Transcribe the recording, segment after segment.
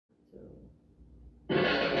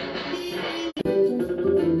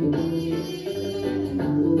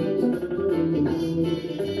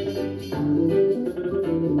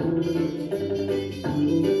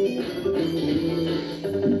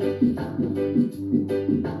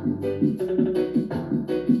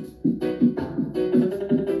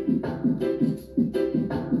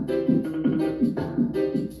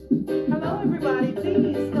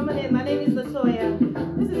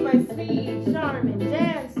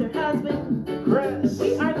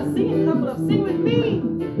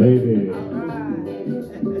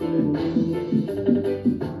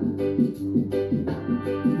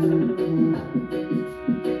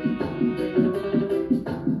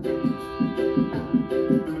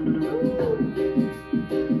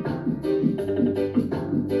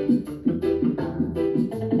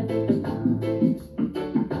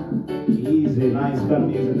kind of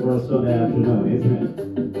music for a Sunday afternoon, isn't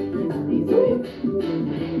it?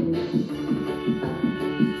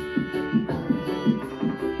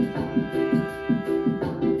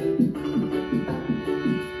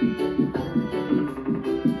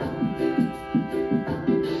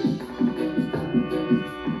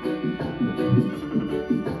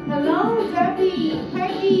 Hello, Debbie,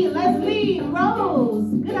 Peggy, Leslie, Rose.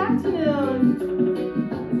 Good afternoon.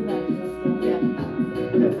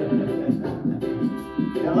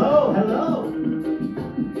 Hello, hello.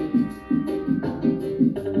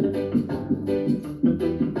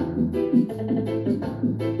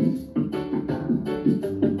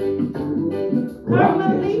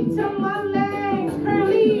 Carmelita, Mullings,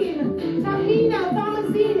 Curleen, Tamina,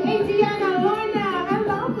 Thomasine, Adriana, Lorna,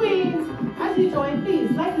 hello, Queens. As you join,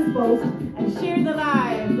 please like this post and share the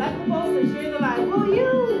live. Like the post and share the live. Will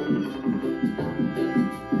you?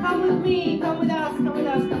 Come with me, come with us, come with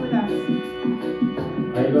us, come with us.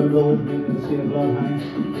 Are you going to go with me to see the blood, honey?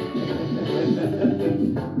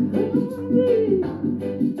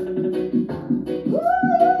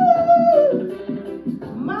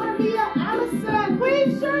 Maria, Allison,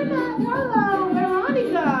 Queen Sherman, hello,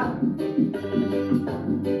 Veronica.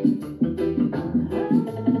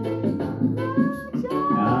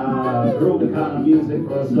 Groove the kind of music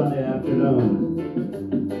for a Sunday afternoon.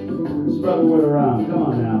 Spread the word around. Come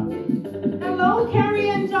on now. Hello, Carrie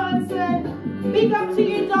Ann Johnson. Big up to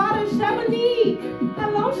your daughter, Chevanique.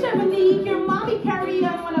 Hello, Chevanique. Your mommy, Carrie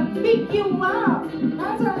Ann, want to big you up.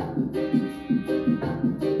 That's right.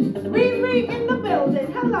 Riri in the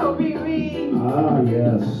building. Hello, Riri. Ah,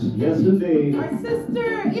 yes. Yes, indeed. Our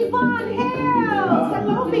sister, Yvonne Hales.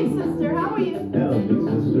 Hello, big sister. How are you? Hello, big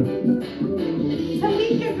sister.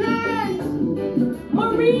 Tamika Grant.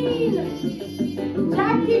 Maureen.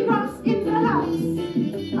 Jackie Ross in the house.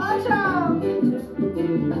 Acha.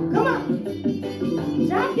 Come on.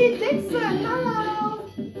 Jackie Dixon. Hello.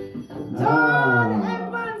 Dawn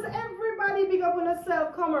Evans. Everybody big up on yourself.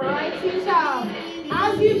 Come right, teacher.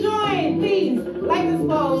 As you join, please like this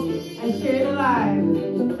post and share the live.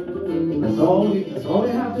 That's all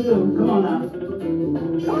you have to do. Come on now.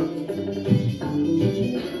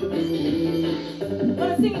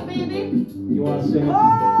 Wanna sing it, baby? You want to sing it?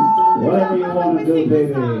 Oh, whatever you want to do,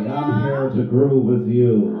 baby. Song, I'm here to groove with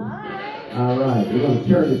you. All right. We're going to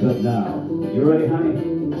turn this up now. You ready, honey?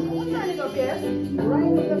 We'll turn it up, yes. Right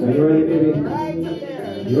up there. Are you ready, baby? Right up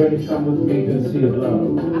there. You ready to come with me to the Sea of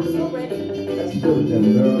Love? I'm so ready. Let's do it then,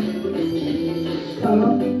 girl.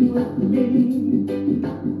 Come with me,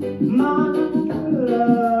 my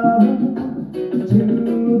love, to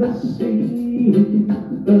the sea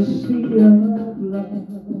of love.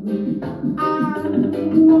 I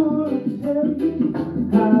want to tell you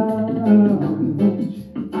how much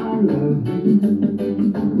I love you.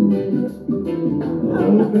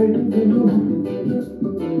 Oh, baby.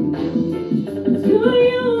 Do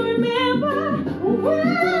you remember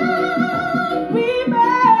when we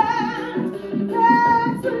met?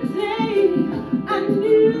 That's the day I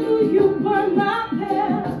knew you were my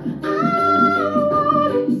pet. I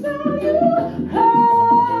want to tell you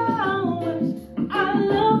how much I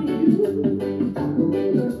love you.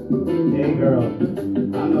 Hey girl,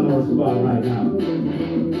 I'm gonna respond right now.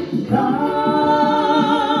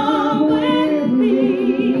 Come with me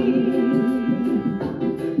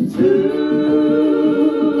to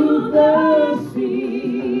the sea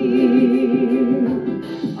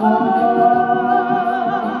of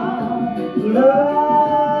love.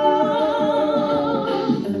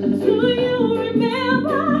 Do you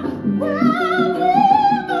remember when we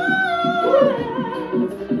met?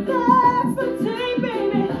 That's the day,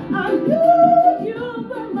 baby, I knew you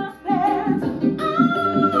were my pet. I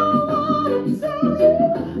wanna tell you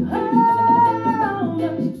how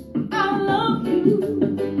much I love you.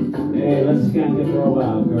 Hey, let's skank it for a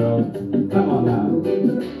while, girl. Come on now.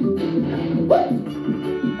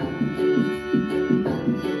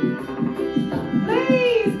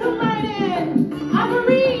 Please come right in.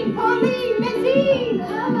 Amarine, Pauline, Nadine,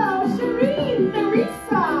 hello, Shireen,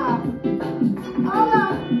 Teresa. Hola.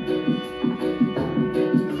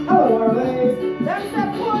 Hello, Arlene. That's that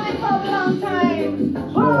poorly for a long time.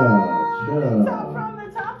 Sure. Top from the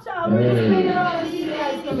top shelf. We're just making all the TV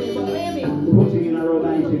guys coming, but baby. Putting in a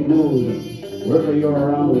romantic mood. Wherever you're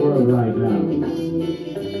around the world right now.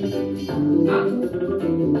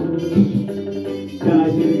 Can I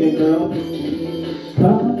see it again, girl?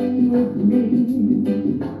 Come with me,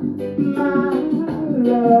 my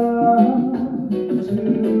love, to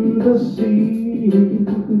the sea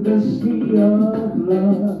of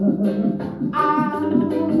love. I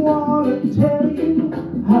want to tell you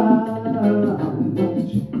how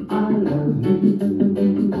much I love you.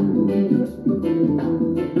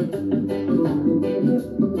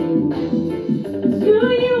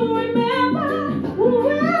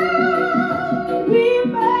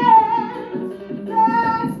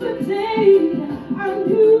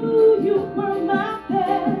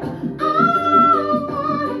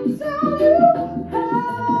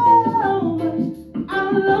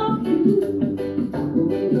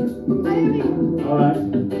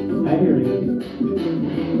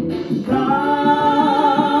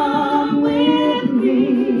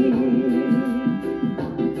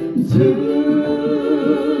 to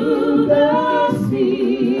the sea.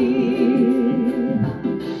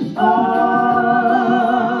 Our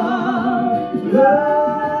love.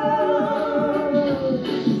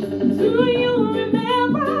 Do you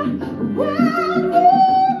remember when we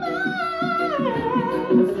met?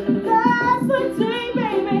 That's the day,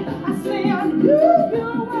 baby. I say I knew you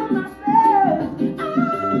were my best. I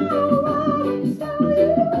wanna tell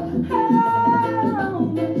you how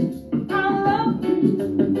much I love you.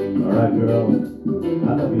 All right, girl.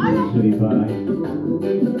 I love you, sweetie pie.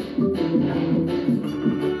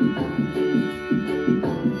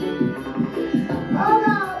 Oh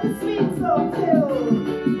no, it's sweet soul too.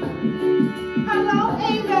 Hello,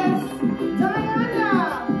 Avis, Diana.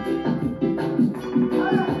 Oh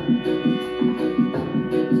no.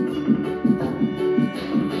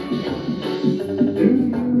 Do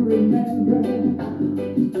you remember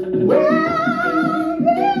when we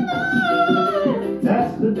met?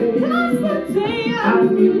 That's the day I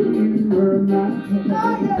knew you were mine.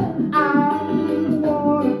 Oh yeah. I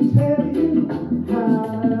wanna tell you how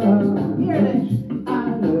Hear it. I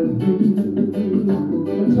love you.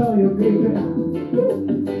 I'll tell you, baby.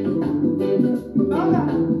 Oh no.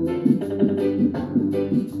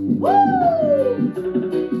 Woo!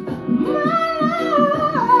 My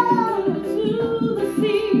love to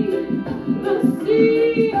the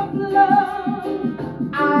sea of love.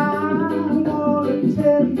 I wanna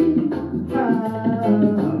tell you how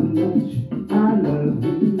much I love you.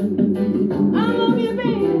 I love you,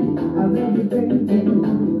 baby. I love you, baby.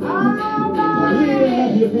 All I really right.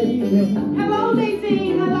 love you, baby. Hello,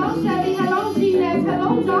 Nadine. Hello, Shelly. Hello, Jeanette. Hello,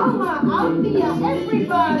 Dharma. Althea.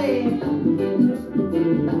 Everybody.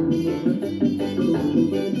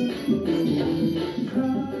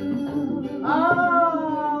 Oh,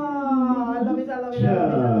 I love it. I love it. I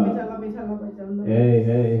love it. I love it. I love it. I love it. I love it. Hey,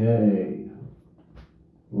 hey, hey.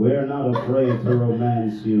 We're not afraid to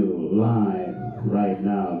romance you live right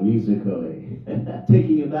now, musically.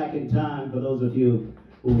 Taking you back in time for those of you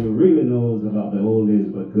who really knows about the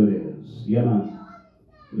oldies but goodies. Yeah, man.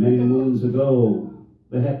 Many moons ago,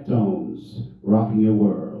 the Heptones, rocking your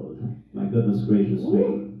world. My goodness gracious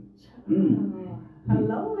me.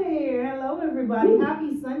 Hello there. Hello, everybody.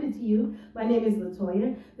 Happy Sunday to you. My name is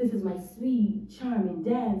Latoya. This is my sweet, charming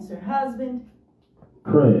dancer husband,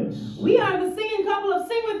 Chris. We are the singing couple of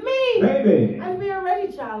Sing With Me. Baby. And we are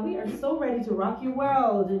ready, child. We are so ready to rock your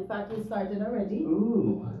world. In fact, we started already.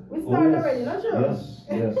 Ooh. We started yes. already, not sure? Yes,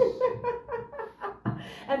 yes.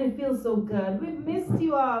 And it feels so good. We've missed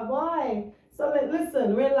you all. Why? So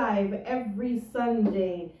listen, we're live every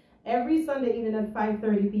Sunday. Every Sunday evening at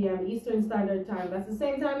 5:30 p.m. Eastern Standard Time. That's the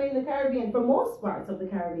same time in the Caribbean, for most parts of the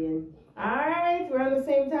Caribbean. Alright, we're on the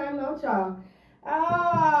same time now, child.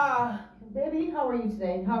 Baby, how are you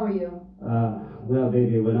today? How are you? Well,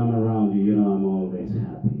 baby, when I'm around you, you know I'm always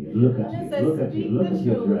happy. Look at you, look at you, look at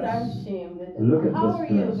your dress. Look at how this are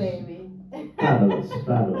dress. you, baby? Fabulous,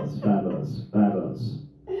 fabulous, fabulous, fabulous.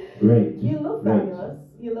 Great. You look great. fabulous.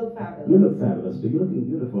 You look fabulous. You look fabulous, but you're looking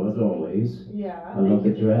beautiful as always. Yeah. I love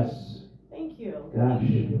the dress. Thank you. Gosh.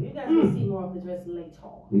 Thank you. You guys will see more of the dress later.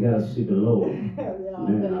 You gotta see below. Man,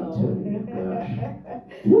 Man, I'm telling you, gosh.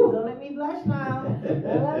 Don't let me blush now. Don't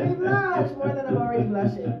let me blush more than I'm already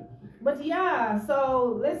blushing. But yeah,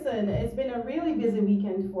 so listen, it's been a really busy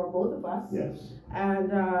weekend for both of us. Yes.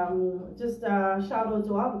 And just shout out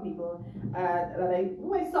to all the people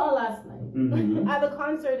who I saw last night at the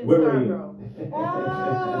concert in Scarborough.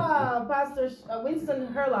 Pastor Winston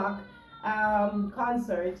Herlock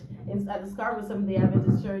concert at the Scarborough Seventh-day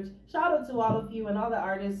Adventist Church. Shout out to all of you and all the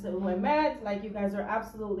artists who I met. Like, you guys are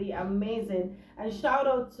absolutely amazing. And shout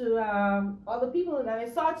out to all the people that I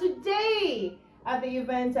saw today at the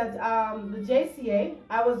event at the JCA.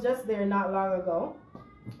 I was just there not long ago.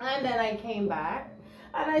 And then I came back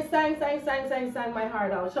and I sang my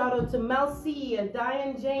heart out. Shout out to Mel C,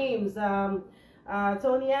 Diane James,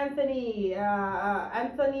 Tony Anthony,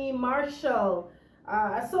 Anthony Marshall,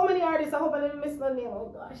 so many artists. I hope I didn't miss my name. Oh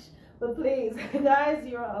gosh. But please, guys,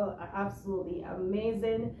 you're all absolutely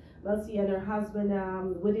amazing. Mel C and her husband,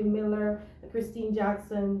 Woody Miller, Christine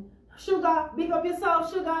Jackson. Sugar, big up yourself,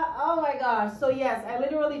 Sugar. Oh my gosh. So yes, I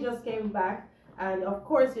literally just came back. And of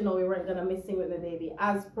course, you know, we weren't gonna miss Sing With the Baby,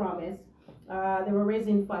 as promised. They were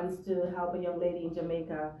raising funds to help a young lady in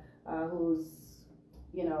Jamaica who's,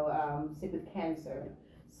 you know, sick with cancer.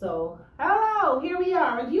 So, hello, here we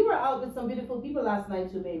are. And you were out with some beautiful people last night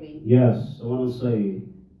too, baby. Yes, I want to say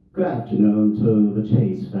good afternoon to the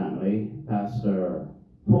Chase family, Pastor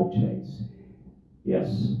Pope Chase.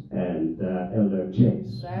 Yes, and Elder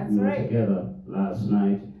Chase. That's we were right. together last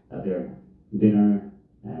night at their dinner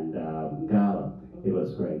and gala. It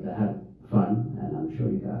was great. I had fun, and I'm sure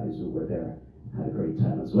you guys who were there had a great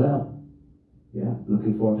time as well. Yeah,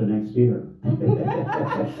 looking forward to next year. We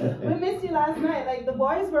missed you last night. Like, the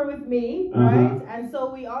boys were with me, right? And so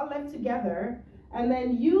we all left together. And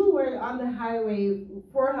then you were on the highway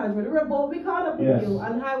 400. We caught up with you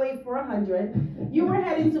on highway 400. You were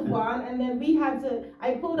heading to Vaughan, and then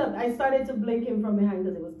I pulled up. I started to blink him from behind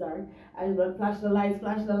because it was dark. I flash the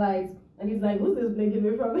lights. And he's like, who's this blinking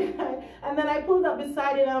me from behind? And then I pulled up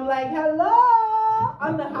beside him, and I'm like, hello,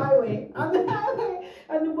 on the highway.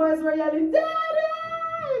 And the boys were yelling, Daddy!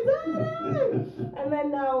 And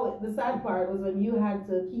then now the sad part was when you had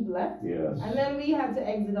to keep left. Yes. And then we had to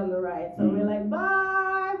exit on the right. So we're like,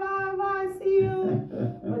 bye, see you.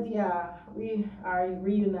 But yeah, we are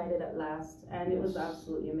reunited at last. And it was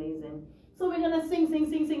absolutely amazing. So we're going to sing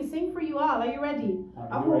for you all. Are you ready?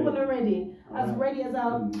 I hope you're ready. As ready as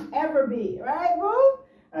I'll ever be. Right, boo?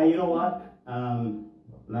 You know what?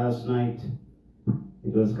 Last night,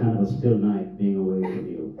 it was kind of a still night being away from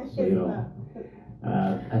you. So, you know,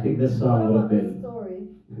 I think this song would have been... story?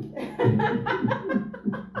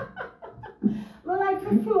 But like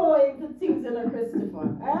for flowing to things in a Christopher.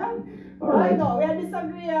 All right. I know, we are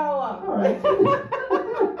disagreeing. All right.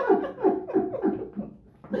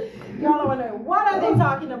 Y'all want to know, what are they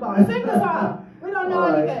talking about? Sing the song. We don't know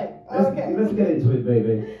anything. Okay. Let's get into it,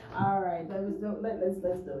 baby. All right. Let's do it.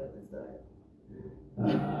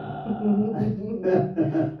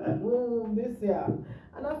 This yeah.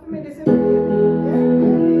 Enough for me to sing.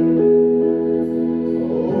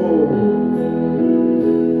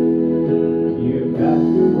 You got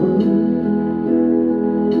your word,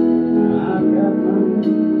 I've got mine,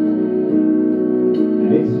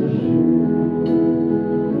 and it's a shame.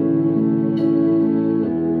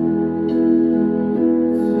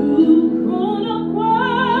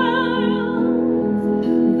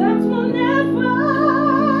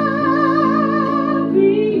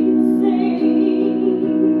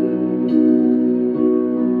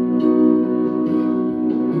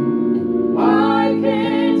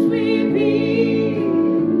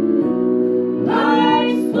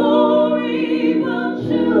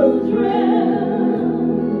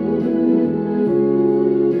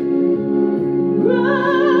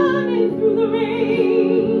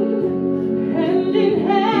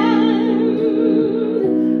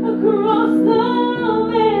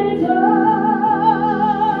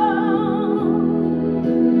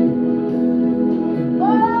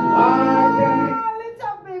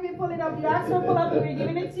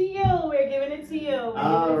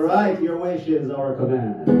 All right, your wish is our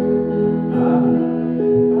command.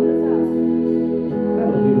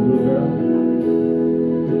 Hello, beautiful girl.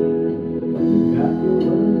 You got your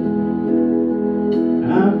word,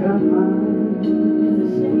 I've got mine. It's a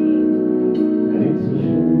shame, and it's a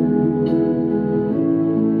shame.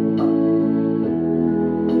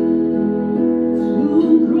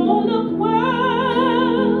 Two grown-up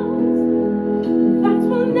worlds that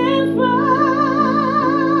will never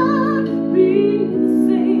be the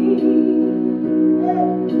same.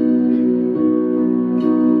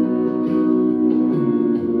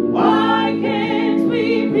 Why can't we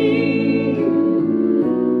be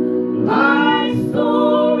like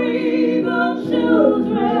storybook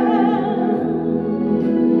children,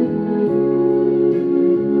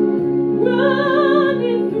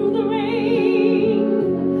 running through the rain,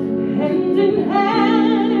 hand in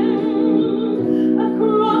hand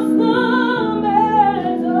across the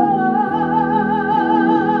meadow?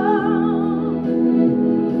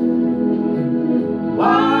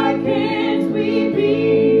 Why can't we be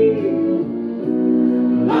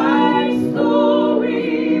like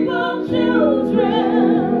storybook children?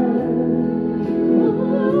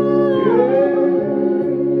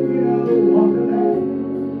 Walk the land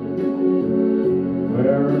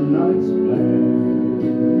where night's planned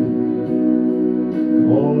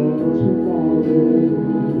for tomorrow.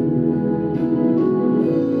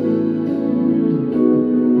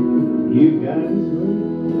 You've got his ring,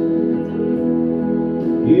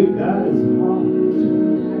 you've got his heart,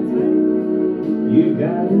 you've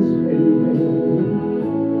got his baby.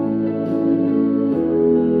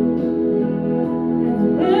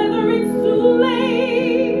 Whether it's too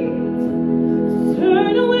late to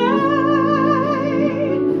turn away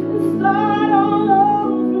and start all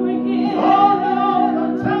over again. Oh no,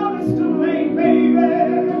 the time is too late, baby.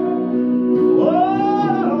 Oh,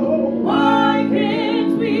 Why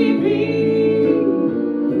can't we be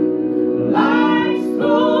like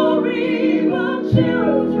storybook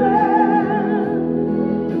children?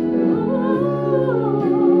 Oh,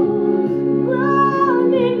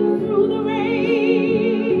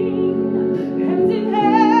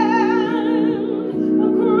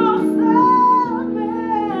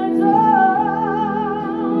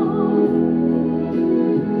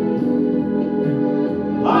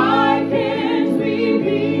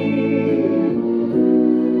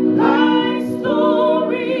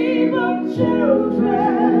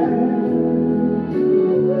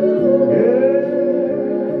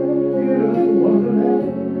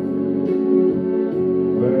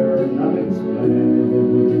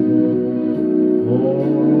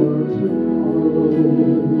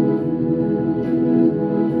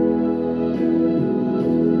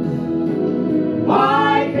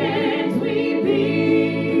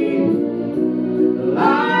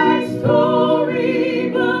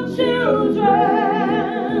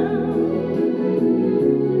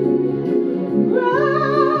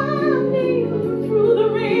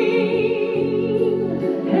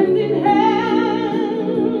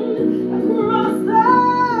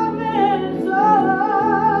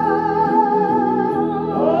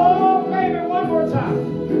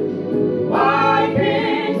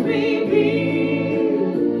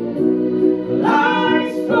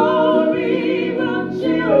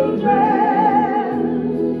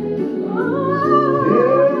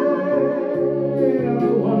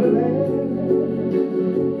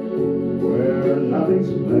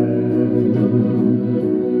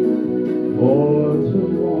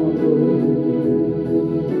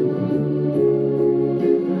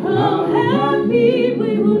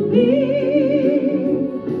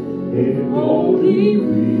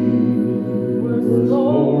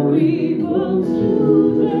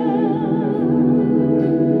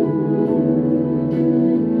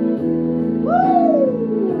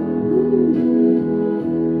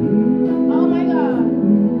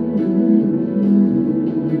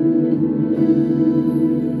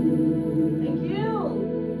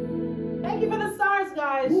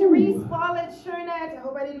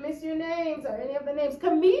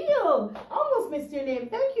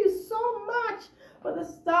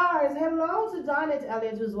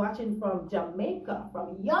 Who's watching from Jamaica,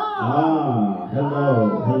 from y'all. Ah,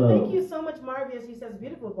 hello, hello. Thank you so much, Marvius. He says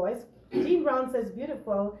beautiful voice. Jean Brown says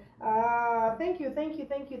beautiful. Thank you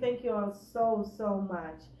all so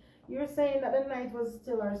much. You're saying that the night was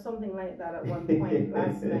still or something like that at one point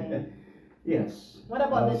last night. Yes. What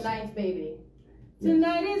about the night, baby? Yes.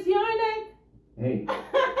 Tonight is your night. Hey.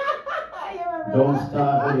 Don't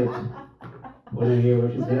start with it. Want to hear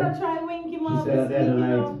what she said? Try Winky She Mom. said that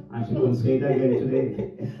tonight, and she couldn't say it again today.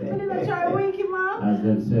 Did I try Winky Mom? As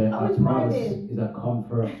them say, a promise is a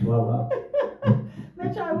comfort to a rock. I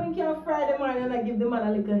try Winky on Friday morning and I give the man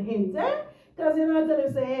a little hint, eh? Because you know, I tell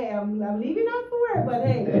him, say, hey, I'm leaving out for work, but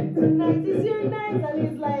hey, tonight is your night. And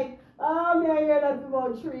he's like, oh, I hear that for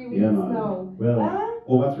about 3 weeks now. Well,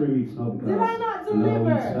 over 3 weeks now. Did I not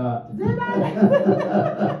deliver? Did I?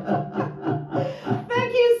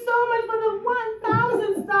 Thank you so much for the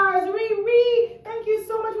 1,000 stars, Riri. Thank you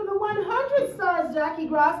so much for the 100 stars, Jackie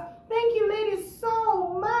Gross. Thank you, ladies,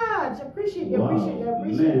 so much. Appreciate you, appreciate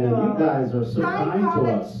Man, you guys are so kind to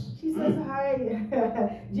us. She says hi.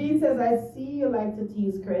 Jean says, I see you like to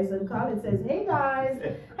tease Chris. And Colin says, hey, guys.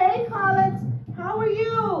 Hey, Colin. How are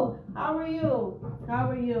you? How are you? How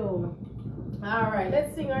are you? All right,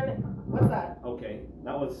 let's sing our... What's that? Okay,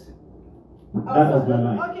 that was... Oh, that was my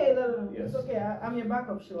mic. Okay, yes. It's okay. I'm your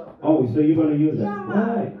backup show. Oh, so you're going to use that? Yeah,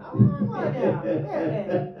 man. Right. Yeah.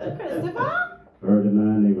 Christopher? Very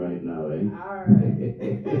demanding right now, eh? All right.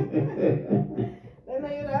 Let me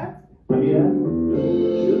hear that. Let me hear that.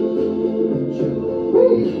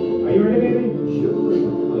 Are you ready, baby?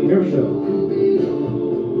 Oh, here we go.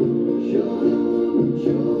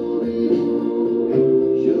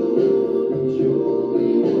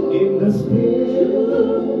 In the still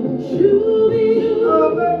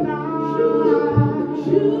of the night,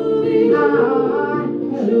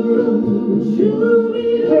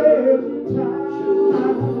 every time,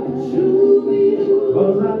 'cause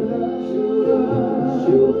I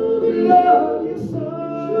love you so,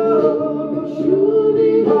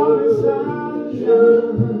 all inside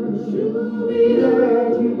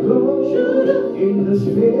let you go in the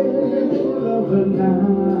still of the night.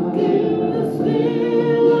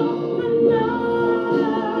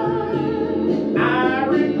 I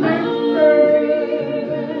remember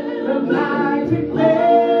the night we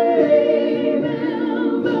played,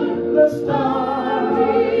 the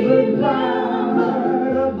stars were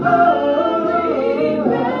bright above.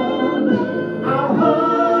 I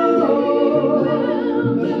hope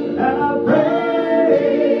and I pray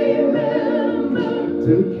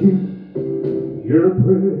to keep your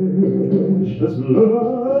precious love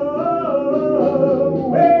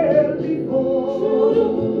well before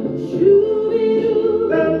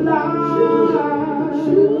the light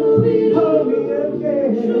hold me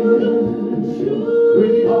again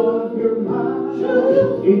with all your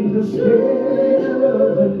might in the still of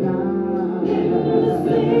the night.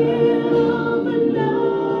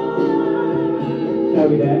 Shall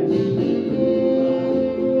we dance?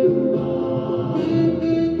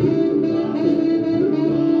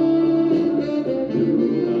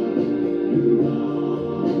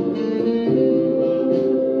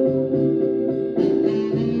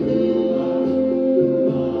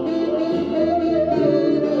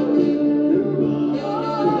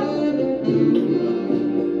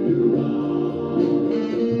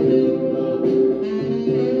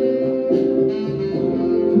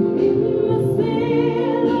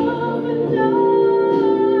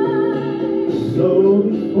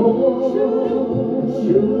 before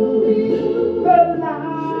the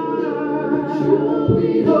light,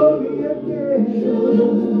 hold me again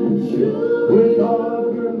with all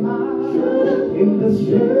of your might in the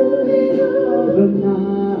still of the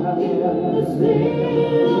night, in the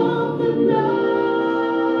still of the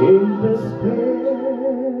night, in the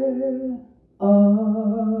still of the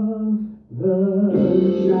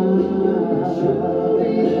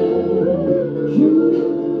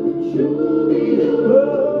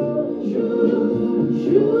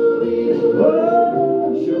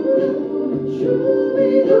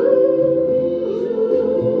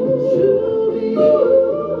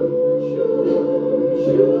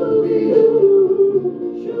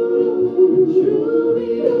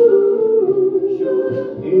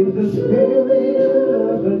in the still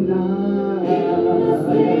of the night, in the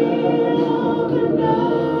still of the night.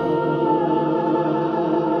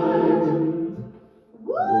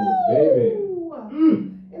 Woo! Oh, baby.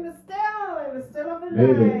 In the still of the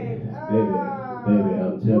Baby, night. baby, baby,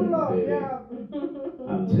 I'm telling you, baby. Yeah.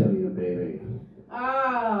 I'm telling you, baby.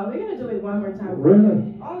 We're gonna do it one more time.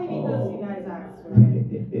 Really? Only because you guys asked for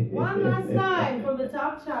it. One last time from the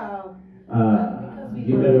top child.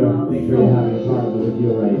 You better make sure you have your partner with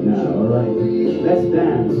you right now, alright? Let's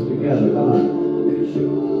dance together, come on.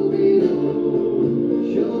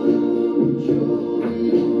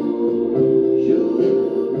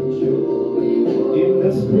 In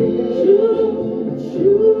the still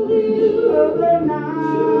of the night,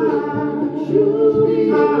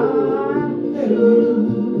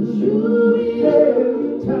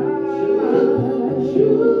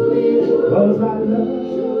 cause I love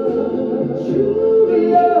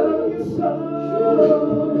you so.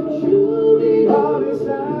 Promise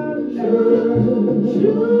I'll never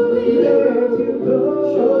let you go.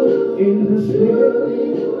 In the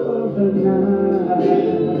still of the night,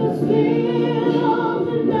 in the still of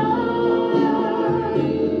the night,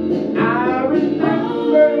 I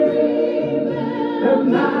remember the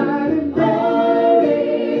night and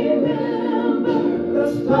day. The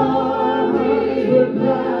stars were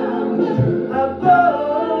bright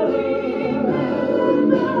above.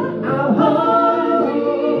 I'll hold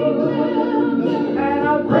and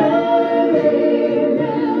I'll pray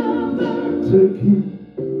to keep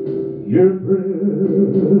your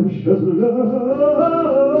precious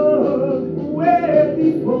love way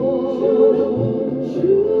before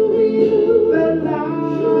the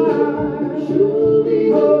light.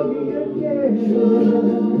 Hold me again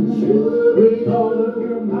with all of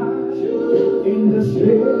your might in the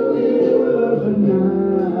still of the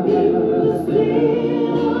night, in the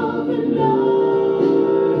still of the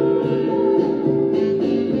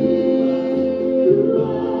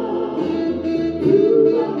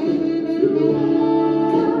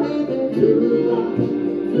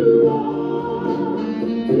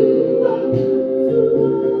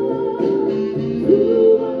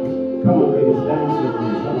Come on, ladies, dance with me.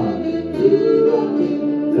 Come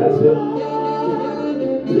on. That's it.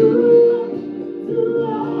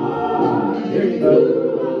 Here you go.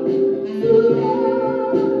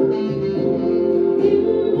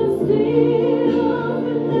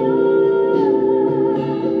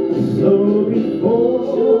 So before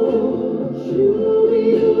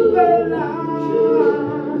the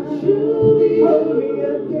light, hold me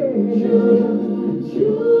again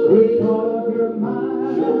with all of your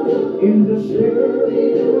might in the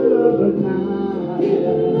still of the night, in the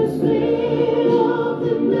still of the night,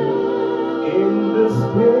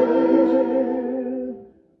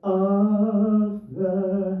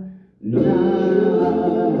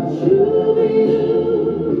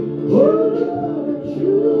 in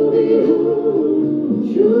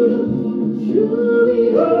the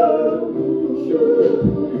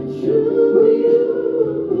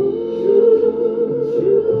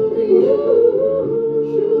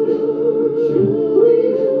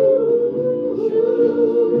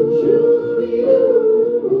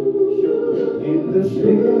still of the in the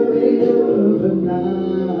still of the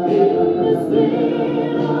night, in the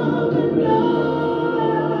still of the night.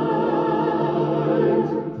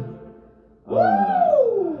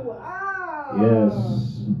 Yes.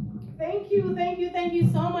 Thank you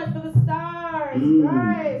so much for the stars,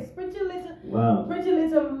 guys. Pretty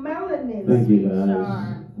little melanin. Thank you, guys.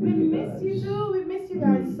 Star. We missed you too. We missed you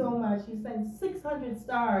guys so much. You sent 600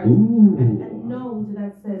 stars. Ooh. And a note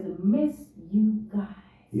that says, miss you guys.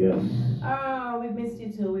 Yes. We missed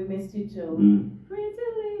you too. We missed you too. Pretty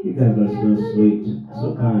little. You guys are so sweet,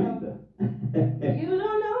 so kind. You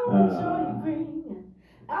don't know what joy you bring.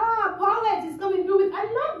 Paulette is coming through with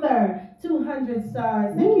another 200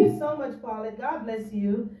 stars. Thank you so much, Paulette. God bless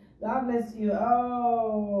you. God bless you.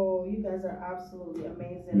 Oh, you guys are absolutely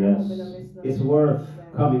amazing. Yes. It's worth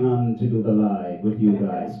coming on to do the live with you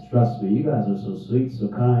guys. Trust me, you guys are so sweet, so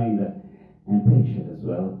kind, and patient as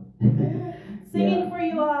well. Singing for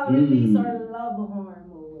you all, release our love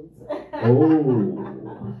hormones.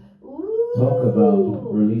 Oh, talk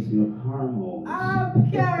about releasing of hormones.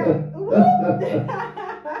 Okay.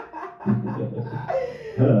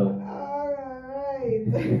 Hello. All right.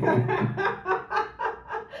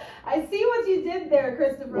 I see what you did there,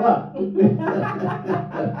 Christopher. What? Simone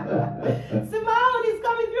is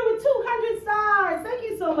coming through with 200 stars. Thank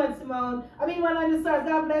you so much, Simone. 100 stars.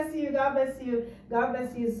 God bless you. God bless you. God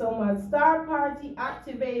bless you so much. Star Party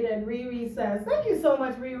activated, Riri says. Thank you so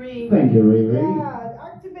much, Riri. Thank you, Riri. Yeah,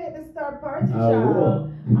 activate the Star Party, I child.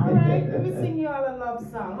 will. All right, let me sing you all a love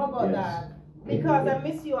song. How about that? Because I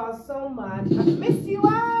miss you all so much. I miss you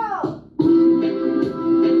all.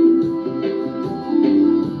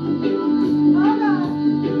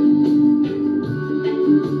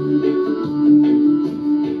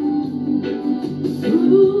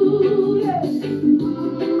 Ooh, yeah.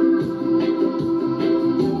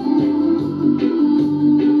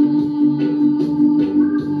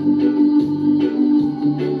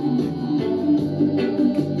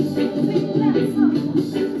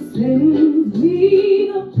 Send me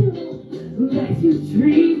the pillow that you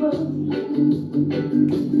dream of.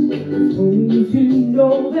 Don't you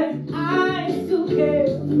know that I still care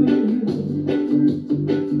for you?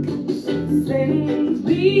 Send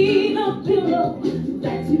me the pillow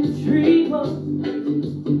that you dream of.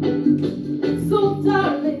 So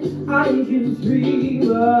darling, I can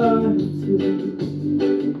dream of you.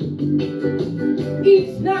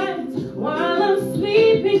 Each night while I'm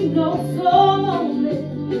sleeping, oh so lonely,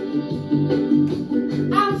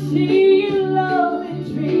 I'll share your love and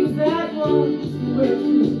dreams that once were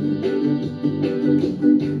true.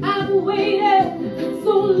 I've waited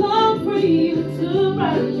so long for you to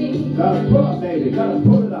write me. Gotta pull up, baby. Gotta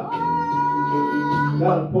pull it up.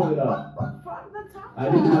 Gotta pull it up. I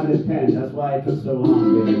didn't have this pen. That's why it took so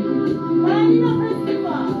long, baby. Why did you not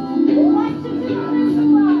Christopher? Why did you not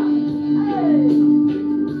Christopher? Hey.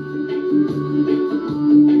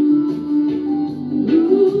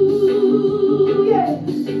 Ooh, yeah.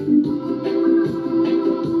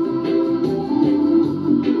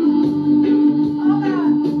 Oh,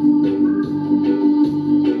 God.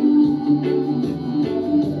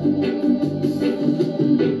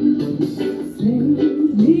 Send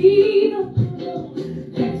me the pillow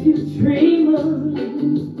that you dream of.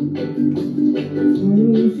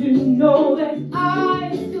 Don't you know that I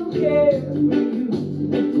still care for you?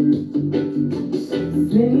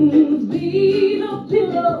 Send me the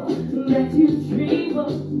pillow that you dream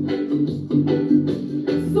of.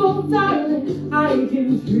 So darling, I can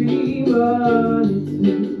dream of it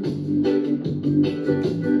too.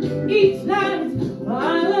 Each night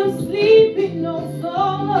while I'm sleeping, oh so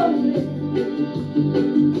lonely,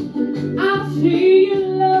 I'll share your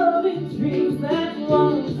love and dreams that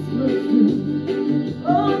once were true.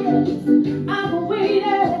 Oh yes, I've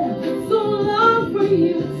waited so long for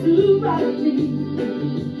you to write me,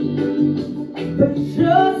 but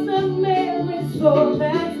just a memory so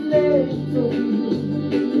that's left of you.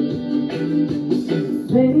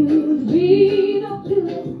 Send me the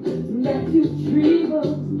pillow that you dream of.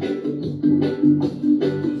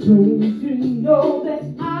 Don't you know that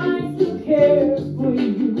I still care for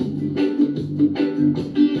you?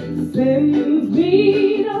 Send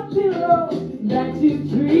me the pillow that you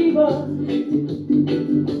dream of.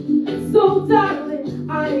 So darling,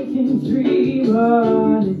 I can dream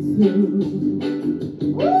on it too.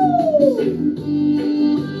 Woo!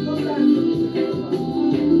 Go back to the pillow.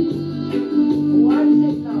 Watch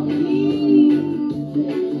it now.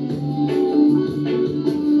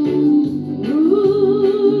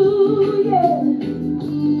 Ooh, yeah.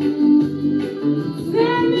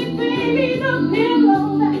 Send me, baby, the pillow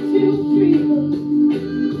that you dream of.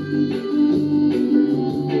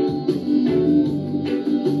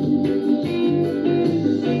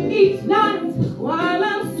 Each night while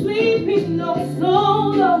I'm sleeping, oh so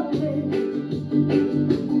lonely,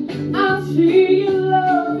 I'll share your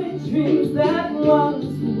love and dreams that once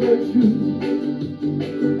were true.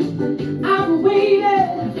 I've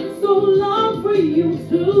waited so long for you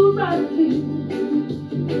to write me,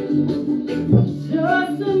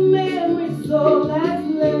 just a memory so that's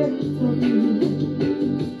left of you.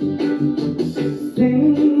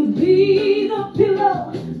 Send me the pillow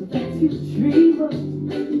that you dream of.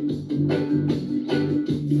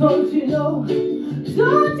 Don't you know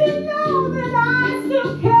that I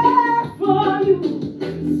still care for you?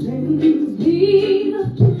 Send me the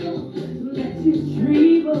pillow that you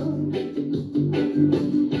dream of.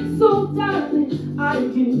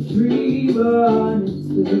 can dream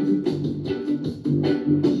honestly.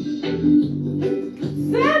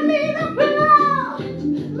 Send me the pillow,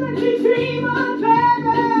 let me dream on,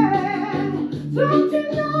 baby. Don't you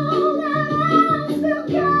know that I still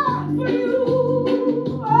care for you?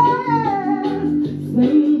 Oh yeah.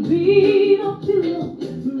 Send me the pillow,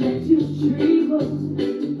 let you dream on.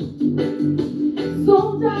 So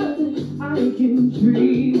darling, I can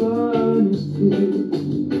dream honestly.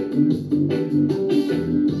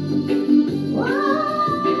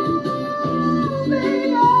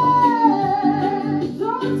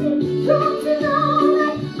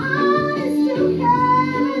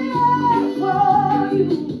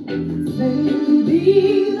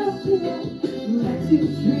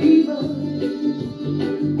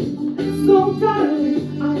 So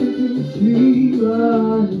darling, I can dream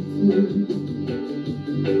honestly.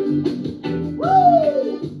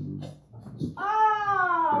 Woo!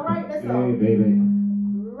 Ah, right, that's all. Hey, baby.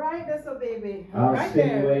 Right, that's all, baby. I'll Right sing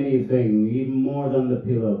there. you anything, even more than the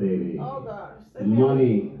pillow, baby. Oh gosh.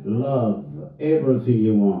 Money, love, everything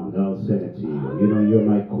you want, I'll send it to you. You know, you're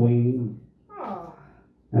my queen. Oh.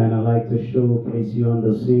 And I like to showcase you on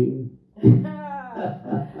the scene.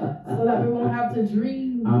 So that we won't have to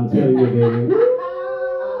dream. I'm telling you, baby.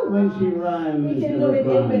 When she rhymes, we can do it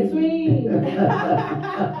in between.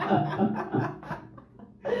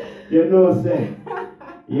 You know, say.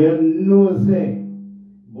 You know, say.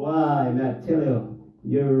 Boy, I tell you,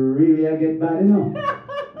 you really a get bad enough.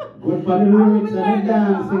 Good for the lyrics and the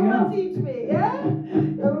dancing, huh? Teach me, yeah?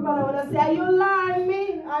 Everybody wanna say, are you learn me?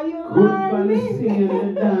 Are you good learn for the me? singing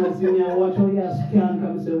and the dancing, and watch how you scan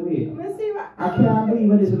come and say, wait. Let me see what. I can't believe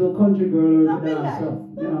what this little country girl Don't is be dance. nice.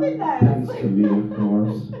 Don't be nice. Thanks to me, of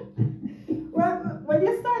course. Well, when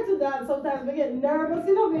you start to dance, sometimes we get nervous,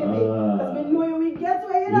 you know, baby. Because we know we get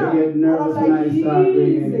where, you know. You get nervous and I'm when I start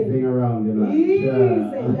bringing anything around, you know. Easy.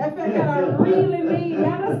 If I gotta reel him in, you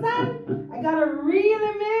understand? I gotta reel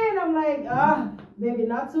him in. I'm like, baby,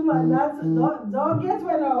 not too much. Don't get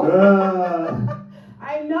where now.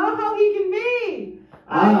 I know how he can be.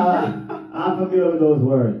 I'm familiar with those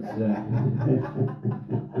words.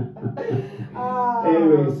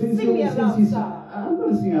 Anyway, since I'm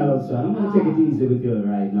going to sing a love song. I'm going to take it easy with you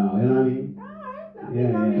right now. You know what I mean?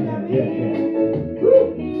 Yeah.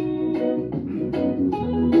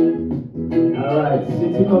 All right,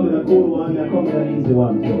 since you come with a cool one, I come with an easy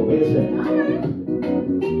one too. Wait a second.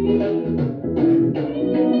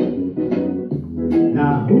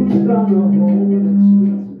 Now, who's gonna hold and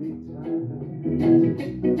squeeze me tight?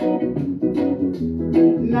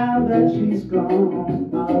 Now that she's gone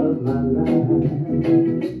out of my life,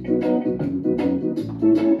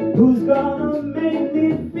 who's gonna make me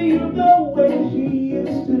feel the way she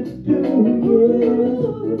used to do? Yeah.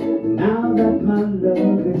 Now that my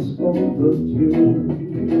love is overdue.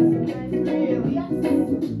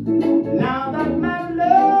 Now that my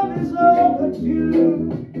love is overdue,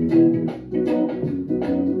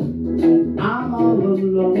 I'm all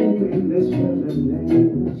alone in this wilderness.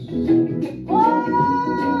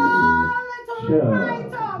 Sure.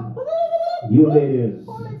 You ladies, I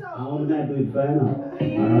want to do it fair now.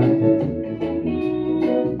 Alright?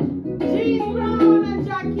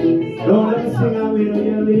 Don't let me sing out with you.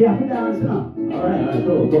 You have to dance now. Alright,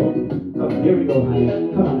 go. Come on, here we go, honey.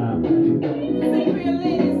 Come on now. Sing for your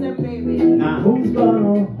ladies then, baby. Now who's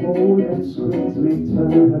gonna hold and squeeze me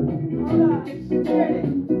tight?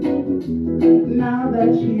 Now that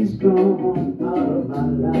she's gone out of my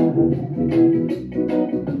life,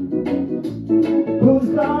 who's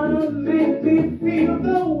gonna make me feel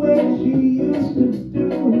the way she used to do?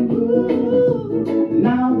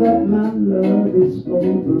 Now that my love is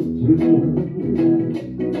overdue.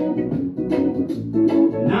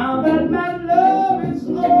 Now that my love is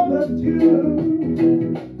overdue,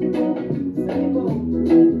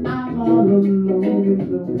 I'm all alone in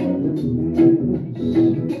the wilderness,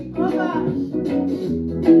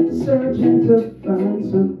 searching to find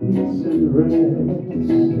some peace and rest.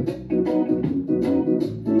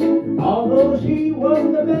 Although she was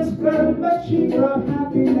the best girl, but she brought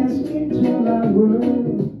happiness into my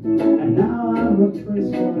world, and now I'm a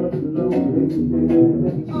prisoner of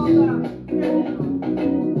loneliness.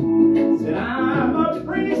 Said I'm a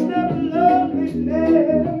prisoner of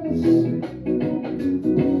loneliness.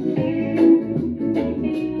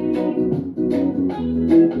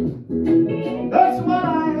 That's what I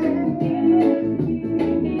am.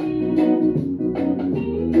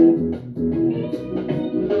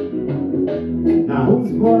 Now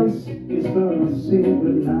whose voice is gonna say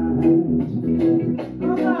goodnight?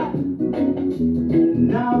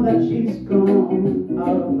 Now that she's gone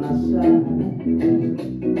out of my sight,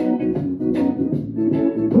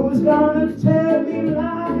 gonna tell me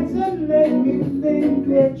lies and make me think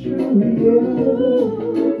they're true?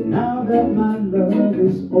 Yeah. Now that my love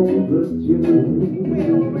is overdue.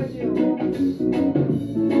 Way overdue.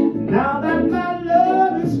 Now that my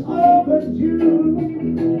love is overdue.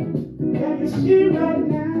 Can you see right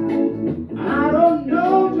now? I don't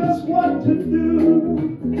know just what to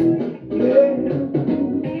do. Yeah.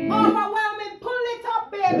 Overwhelming, pull it up,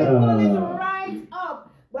 baby. Pull it right up.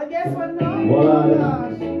 But guess what now? What? Oh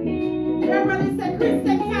gosh. Everybody said, Chris,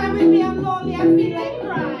 take time with me. I'm lonely. I feel like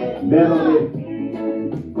crying. Beverly,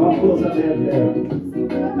 come closer there, there. Sing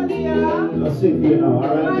for Beverly, yeah? I'll sing for you now,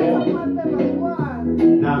 alright, Right there? up on Beverly, go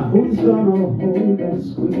on. Now who's gonna hold and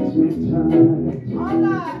squeeze me tight? Oh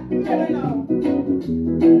God, you better know.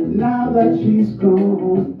 Now that she's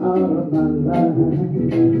gone out of my life,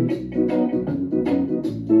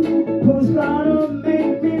 who's gonna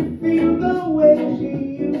make me feel the way she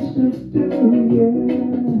used to do? Yeah.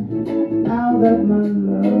 Now that my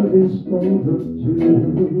love is overdue.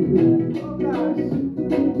 Oh gosh.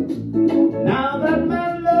 Now that my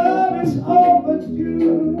love is overdue.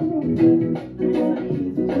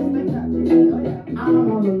 Just like that, baby. Oh yeah. I'm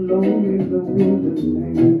all alone in the wilderness,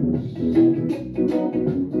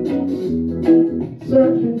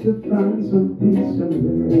 searching to find some peace and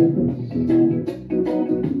rest.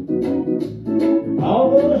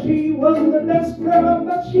 Although she wasn't the best girl,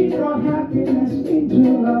 but she brought happiness into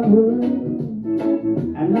my world,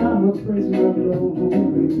 and I'm a prisoner of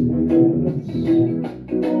loneliness.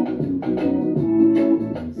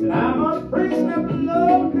 Said I'm a prisoner of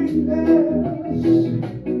loneliness.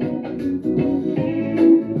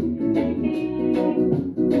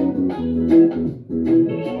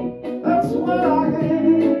 That's what I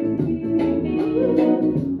am.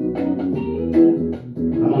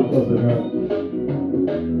 Come on closer, girl.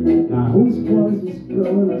 Now whose voice is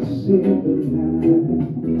gonna save the night?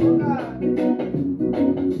 Oh God.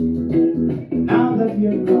 Now that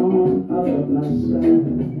you're gone out of my sight,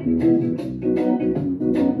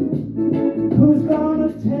 who's gonna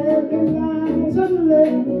tell me lies and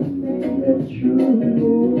let me think they're true?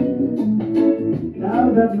 Now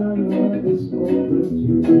that my love is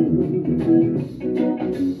overdue.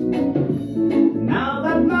 Now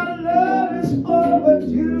that my love is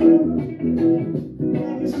overdue.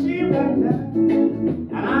 Can you see right now?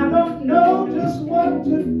 And I don't know just what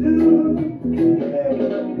to do. Yeah.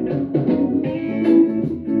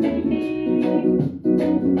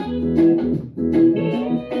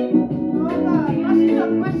 Oh God, mash it up,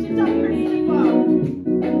 Christopher.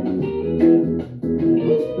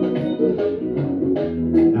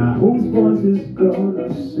 Now whose voice is gonna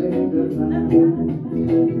save the night?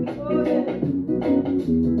 Oh yeah.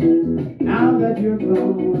 Now that you're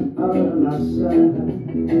gone out of my sight,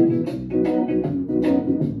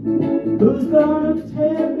 who's gonna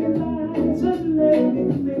tell me lies and make me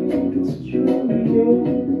think it's true? Yeah.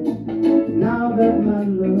 Now that my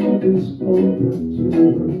love is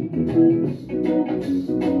overdue.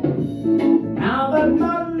 Now that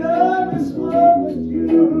my love is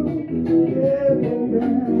overdue. Yeah, yeah.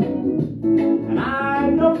 And I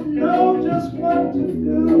don't know just what to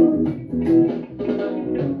do.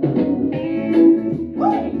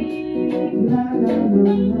 Na na na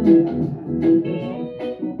na.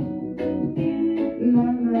 Na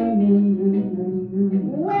na na na.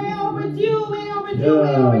 Way overdue, way overdue,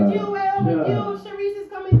 way overdue, way overdue. Sharice is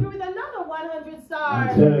coming through with another 100 stars.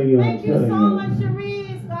 I'm telling you, Thank you so much,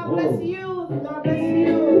 Sharice. God bless you. God bless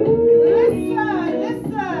you. Listen.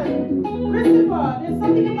 Christopher, there's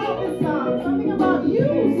something about this song. Something about you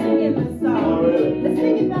singing this song. Oh, really? Let's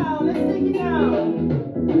take it down. Let's take it down.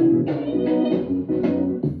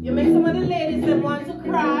 You make some of the ladies that want to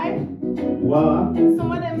cry. Wow.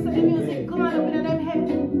 Some of them say the music gone up in them head.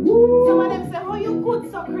 Some of them say, how you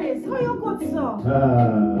good so, Chris? How you good so?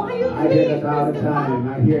 Why you I hear clean, that all the Christopher? time.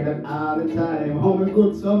 I hear that all the time. Oh, my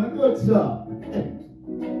good son, my good son.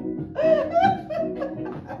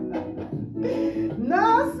 No,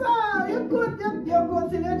 sir. You're good till you're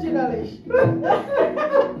gidderish.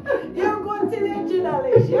 You're good till you're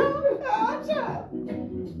gidderish. Yeah?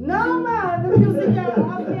 No, man. The music,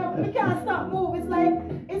 we can't stop moving.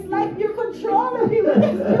 It's like you're controlling me with this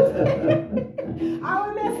music. I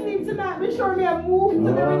will not sleep tonight. Make sure me I move to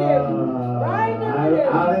the rhythm. Right the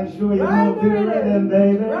rhythm. I'll ensure you Right move to the the rhythm,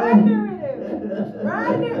 baby. Right the rhythm.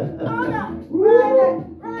 Right it. Oh, no.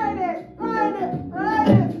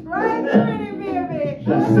 Ride the rhythm, baby.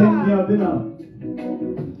 Just send me up, you know.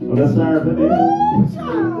 What a serve for me. Ooh,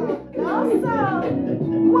 child. No, sir.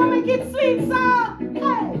 Want to make it sweet, sir?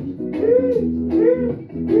 Hey.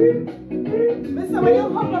 Mister, when you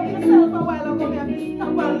hop up in yourself a while ago. Me have to stop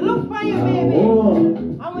and look for you, baby.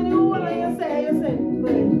 How many one you say? You say,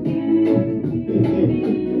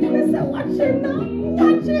 you say, watch it now.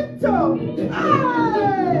 Watch it too.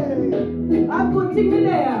 Hey! A good thing in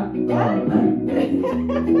there. Yeah? I'm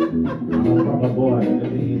a proper boy.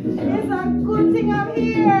 It's a good thing I'm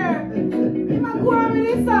here. I'm go on with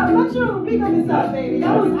this song. Not true. Big up yourself, baby.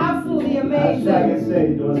 That was absolutely amazing. Like I said,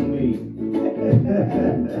 it wasn't me.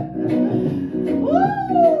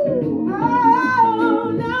 Woo!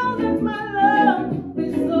 Oh, now that my love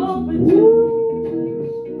is open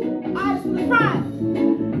to eyes to the front.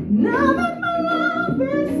 Now that my love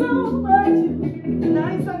is open to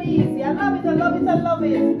nice and easy. I love it, I love it, I love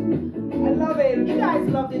it. I love it. You guys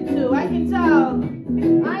loved it too. I can tell.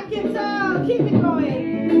 I can tell. Keep it going.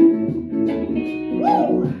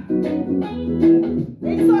 Woo!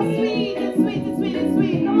 It's so sweet. It's sweet. It's sweet. It's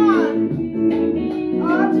sweet. Come on.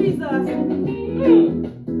 Oh, Jesus.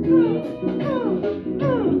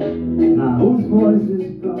 Now, whose voice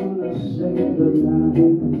is gonna say goodnight?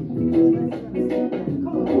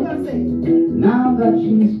 Come on. Who gonna say it? Now that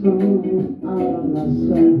she's gone out of my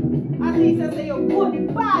sight. At least I say you're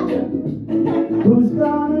good bad. Who's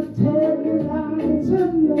gonna tell me lies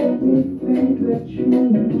and make me think that you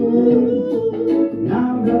will?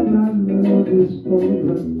 Now that my love is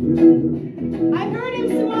overdue. I heard him,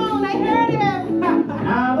 Simone. I heard him.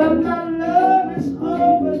 Now that my love is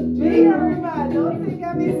overdue. Hey, everybody, don't think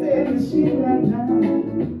I miss it. See right now,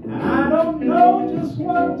 and I don't know just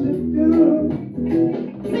what to do.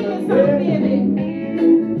 Sing a song, baby.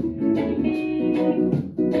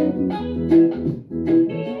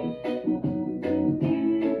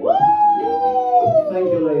 Thank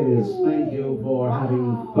you, ladies. Thank you for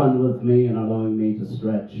having fun with me and allowing me to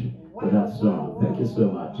stretch with that song. Thank you so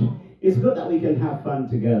much. It's good that we can have fun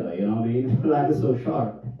together, you know what I mean? Life is so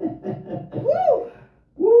short. Woo!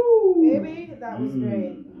 Woo! Baby, that was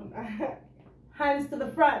great. Hands to the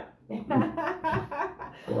front.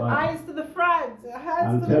 Eyes to the front. Hands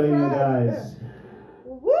I'm to the telling you front. guys,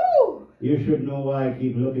 Woo! you should know why I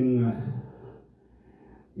keep looking,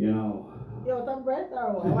 you know. Yo, some breath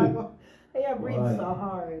or what? You're breathing so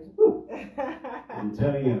hard. I'm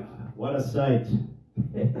telling you, what a sight.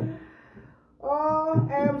 Oh,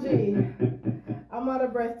 MG. I'm out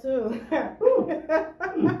of breath too.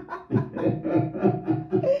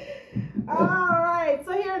 Alright,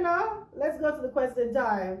 so here now, let's go to the question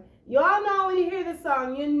time. You all know when you hear this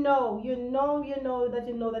song, you know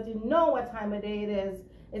what time of day it is.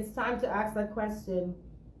 It's time to ask that question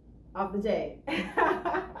of the day.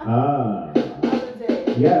 Of the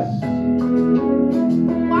day. Yes.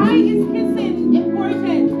 Why is kissing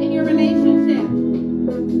important in your relationship?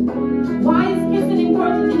 Why is kissing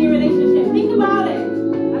important in your relationship? Think about it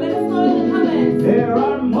and let us know in the comments. There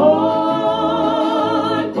are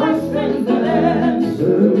more questions than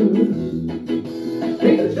answers.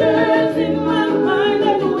 Pictures in my mind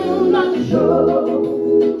that will not show.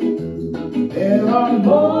 There are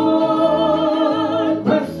more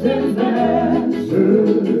questions than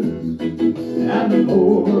answers. And the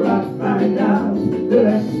more I find out, the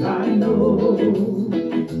less I know.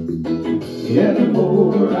 Yeah, the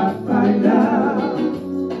more I find out,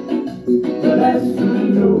 the less I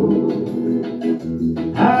know.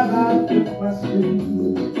 I've asked the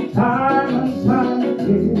question time and time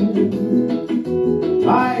again.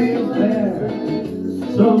 Why is there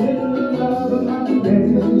so little love among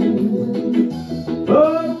men?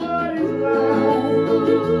 But what is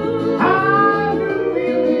life? How do we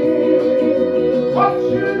live? What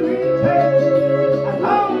should we take? And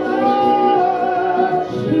how much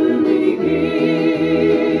should we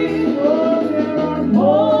give? Oh, there are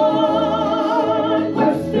more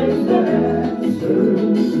questions than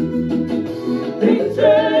answers.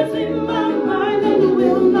 Pictures in my mind that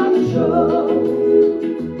will not show.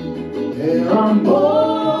 There are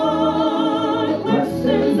more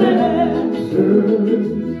questions than answers.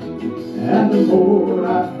 And the more I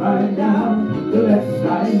find out, the less I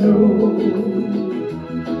know.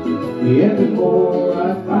 Yeah, the more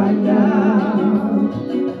I find out,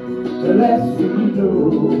 the less we know.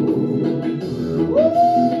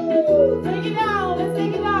 Woo! Take it down. Let's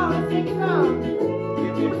take it down. Let's take it down.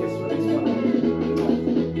 Give me a kiss for this one.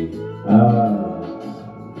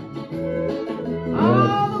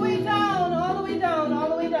 All the way down. All the way down. All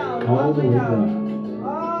the way down. All the way down.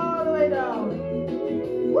 All the way down.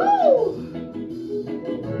 Woo!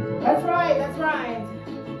 That's right. That's right.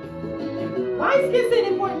 Why is kissing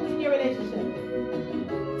important in your relationship?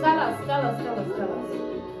 Tell us. Tell us. Tell us. Tell us.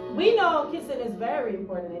 We know kissing is very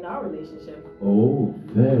important in our relationship. Oh,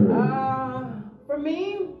 very. For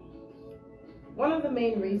me, one of the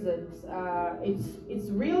main reasons. It's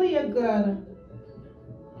really a good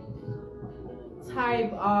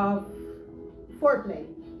type of foreplay.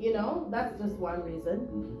 You know, that's just one reason.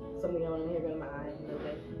 Something I want to hear in my eye a little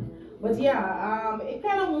bit. But yeah, it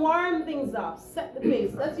kind of warms things up, set the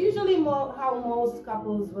pace. That's usually how most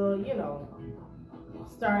couples will, you know,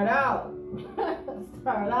 start out.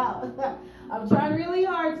 Start out. I'm trying really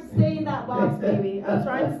hard to stay in that box, baby. I'm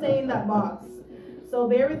trying to stay in that box. So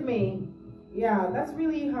bear with me. Yeah, that's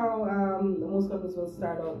really how most couples will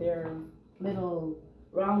start out their little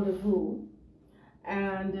rendezvous.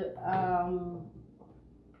 And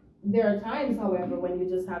there are times, however, when you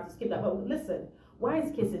just have to skip that. But listen, why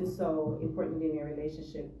is kissing so important in your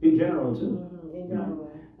relationship? In general, too. Mm-hmm, in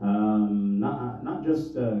general. Not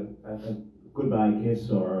just a goodbye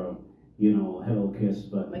kiss or, you know, hello kiss,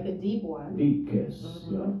 but like a deep one. Deep kiss.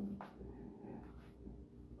 Mm-hmm.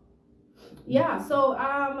 Yeah, so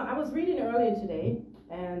I was reading earlier today,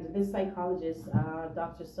 and this psychologist,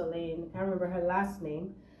 Dr. Soleil, I can't remember her last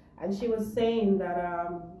name, and she was saying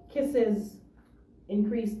that kisses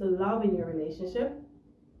increase the love in your relationship.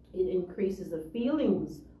 It increases the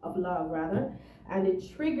feelings of love, rather, and it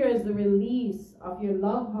triggers the release of your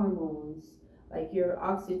love hormones, like your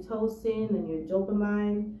oxytocin and your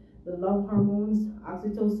dopamine, the love hormones,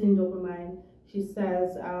 oxytocin, dopamine. She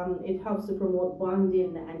says it helps to promote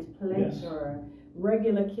bonding and pleasure. Yes.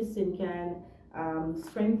 Regular kissing can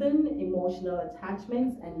strengthen emotional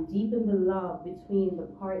attachments and deepen the love between the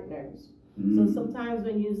partners. So sometimes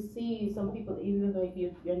when you see some people, even though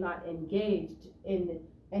if you're not engaged in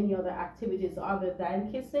any other activities other than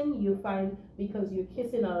kissing, you find because you're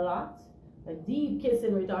kissing a lot, a deep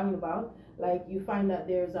kissing we're talking about, like you find that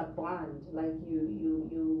there's a bond, like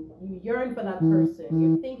you yearn for that person.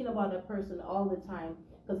 You're thinking about that person all the time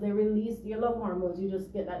because they release your love hormones. You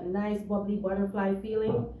just get that nice bubbly butterfly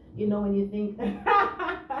feeling, you know, when you think,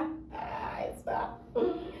 stop.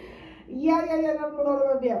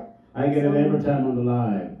 Yeah. I get it every time on the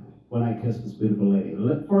live when I kiss this beautiful lady.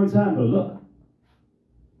 For example, look.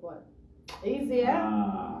 What? Easy,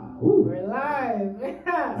 yeah? We're live.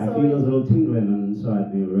 I feel those little tingling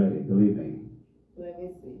inside me already, believe me. Let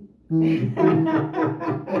me see.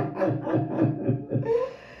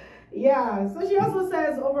 Yeah, so she also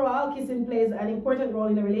says overall kissing plays an important role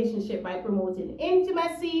in a relationship by promoting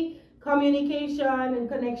intimacy, communication, and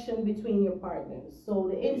connection between your partners. So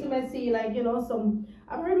the intimacy, like, you know,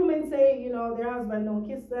 I've heard women say, you know, their husband don't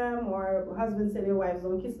kiss them, or husbands say their wives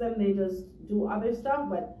don't kiss them, they just do other stuff,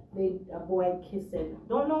 but they avoid kissing.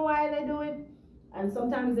 Don't know why they do it, and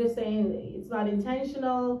sometimes they're saying it's not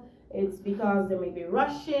intentional, it's because they may be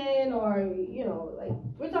rushing, or, you know, like,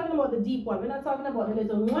 we're talking about the deep one. We're not talking about the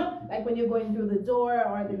little, like when you're going through the door,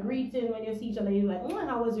 or the greeting, when you see each other, you're like,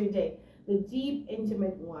 how was your day? The deep,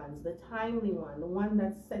 intimate ones, the timely one, the one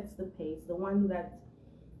that sets the pace, the one that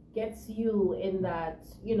gets you in that,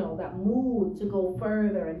 you know, that mood to go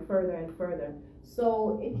further and further and further.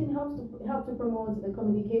 So it can help to promote the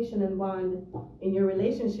communication and bond in your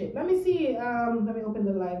relationship. Let me see, let me open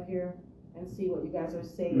the live here and see what you guys are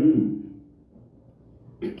saying.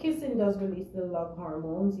 Kissing does release the love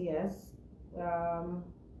hormones, yes.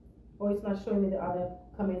 Oh, it's not showing me the other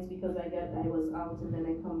comments because I was out and then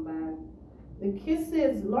I come back. The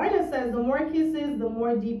kisses, Lorna says, the more kisses, the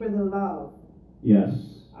more deeper the love. Yes.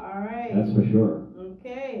 All right. That's for sure.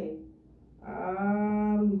 Okay.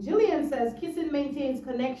 Jillian says, kissing maintains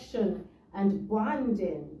connection and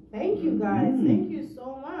bonding. Thank you, guys. Thank you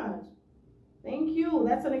so much. Thank you.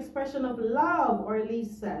 That's an expression of love, or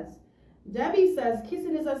Elise says. Debbie says,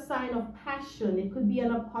 kissing is a sign of passion. It could be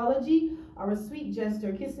an apology or a sweet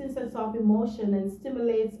gesture. Kissing sets off emotion and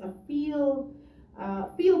stimulates a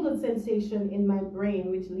feel-good sensation in my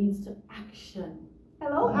brain, which leads to action.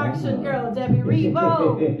 Hello, action girl, Debbie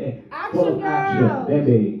Rebo. Action girl. Action,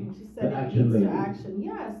 Debbie. She said it leads to action.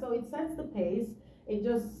 Yeah, so it sets the pace. It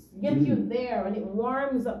just gets you there, and it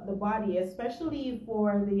warms up the body, especially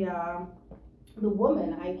for the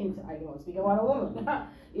woman. I can speak about a woman.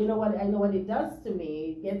 You know what? I know what it does to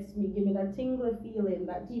me. It give me that tingling feeling,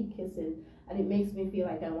 that deep kissing, and it makes me feel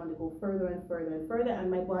like I want to go further and further and further, and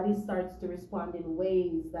my body starts to respond in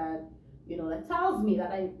ways that, you know, that tells me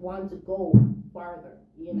that I want to go farther.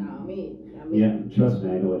 You know what I mean? Yeah, trust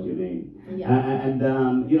me, I know what you mean. Yeah. And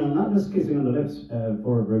you know, not just kissing on the lips.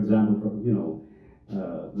 For example, you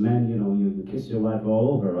know, men, you know, you kiss your wife all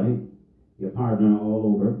over, right? Your partner all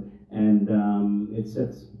over, and it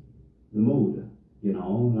sets the mood, you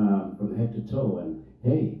know, from head to toe. And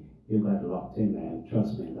hey, you got locked in, man.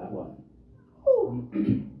 Trust me, that one.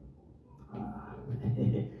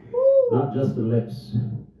 Not just the lips,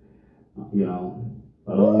 you know,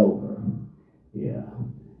 but all over. Yeah.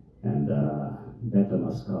 And better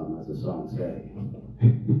must come, as the song say.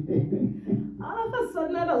 All of a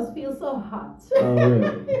sudden, I don't feel so hot. Oh,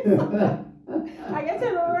 really? I get to a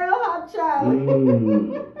real hot child.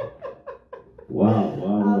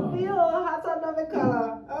 Wow, I feel hot under the collar.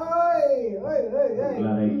 Oi, oi, oi, oi.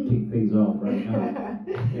 Glad I kick things off right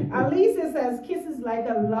now. Alicia says, kiss is like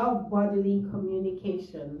a love bodily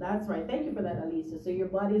communication. That's right. Thank you for that, Alicia. So your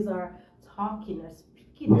bodies are talking or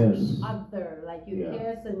speaking to each other. Like you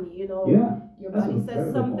kiss and, you know, your body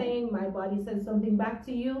says something, my body says something back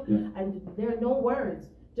to you. And there are no words.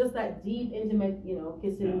 Just that deep, intimate, you know,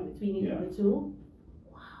 kissing between the two.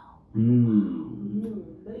 Wow.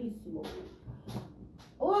 Bellissimo.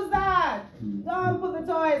 Who's that? Don't put the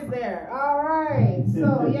toys there. All right.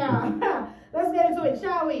 So, yeah. Let's get into it,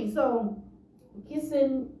 shall we? So,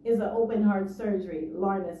 kissing is an open heart surgery,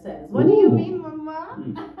 Lorna says. What do you mean,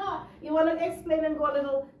 Mama? You want to explain and go a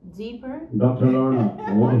little deeper? Dr. Lorna,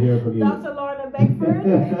 I want to hear from you. Dr. Lorna Beckford.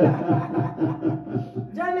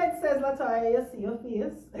 Janet says, Latoya, you see your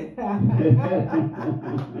face.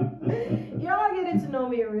 You're all getting to know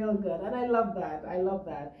me real good, and I love that. I love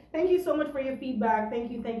that. Thank you so much for your feedback.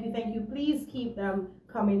 Thank you, thank you, thank you. Please keep them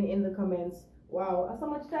coming in the comments. Wow, so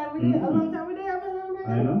much time we did. A long time we did.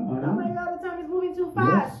 I know. Oh my God, the time is moving too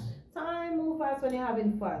fast. Yes. Time moves fast when you're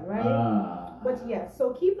having fun, right? But yes,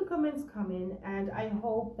 so keep the comments coming, and I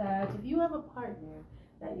hope that if you have a partner,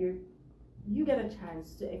 that you get a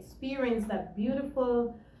chance to experience that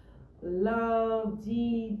beautiful love,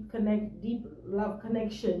 deep love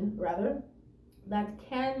connection, rather, that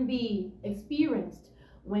can be experienced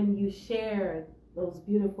when you share those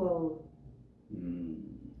beautiful,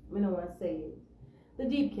 I don't want to say it, the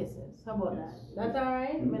deep kisses. How about that? That's all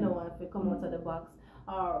right? I don't want to come out of the box.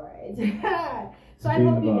 All right. So I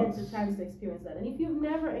hope you get the chance to experience that. And if you've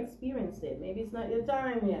never experienced it, maybe it's not your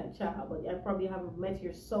time yet, child, but you probably haven't met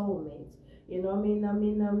your soulmate. You know what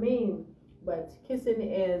I mean? But kissing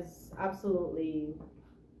is absolutely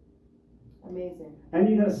amazing. And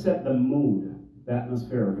you gotta set the mood, the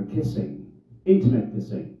atmosphere for kissing, intimate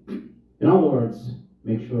kissing. In other words,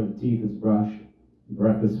 make sure the teeth is brushed,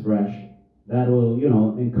 breath is fresh. That will, you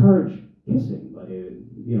know, encourage kissing. But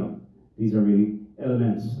you know, these are really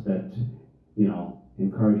elements that, you know,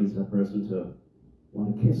 encourages a person to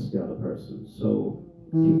want to kiss the other person. So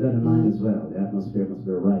keep that in mind as well. The atmosphere must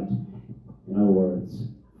be right. In other words,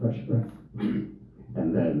 fresh breath.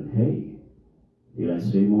 And then, hey, did I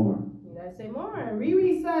say more? Did I say more?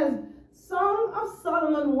 Riri says, Song of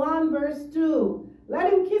Solomon 1 verse 2.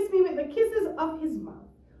 Let him kiss me with the kisses of his mouth.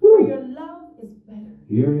 For your love is better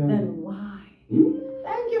than wine.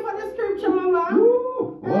 Thank you for the scripture, Mama.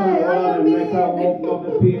 Hey, how you make I open up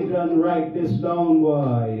the page and write this down,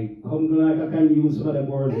 boy. Come like I can use some of the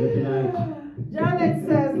words tonight. Janet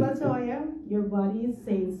says, Latoya, your body is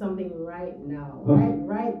saying something right now.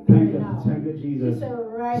 Right there now. Thank you, Jesus. She said,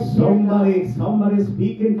 right Somebody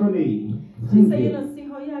speaking for me. She said, you know, see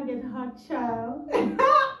how you get hot, child.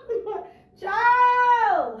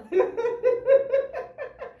 Child!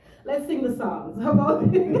 Let's sing the songs. How about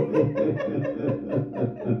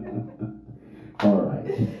All right.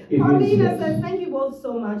 Paulina says, thank you both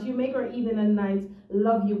so much. You make our evening and night.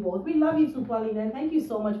 Love you both. We love you too, Paulina. And thank you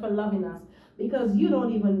so much for loving us. Because you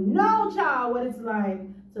don't even know, child, what it's like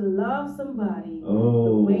to love somebody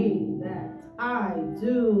the way that I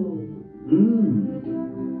do.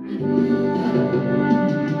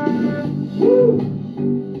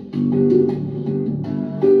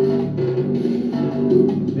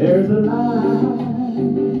 There's a lie,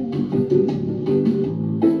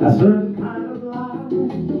 a certain kind of lie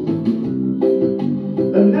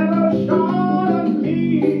that never shone on me.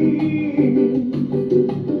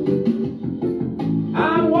 I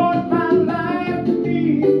want my life to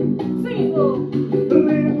be single,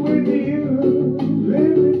 live with you,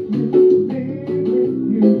 live with you, live with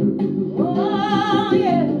you. Oh,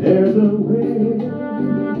 yeah. There's a way,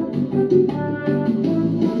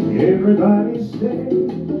 everybody say,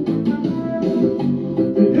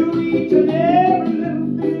 to do each and every little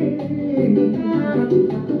thing.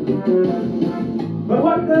 But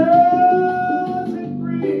what does it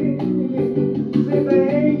bring if they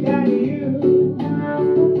ain't got you?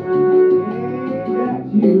 Ain't got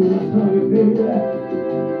you, honey, baby.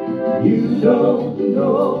 You don't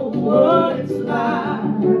know what it's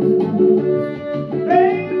like.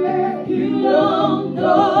 Baby, you don't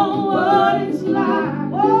know what it's like.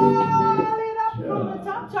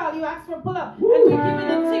 You asked for pull up, and we're giving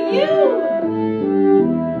it to you.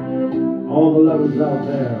 All the lovers out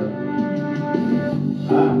there,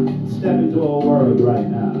 step into a world right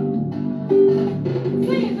now.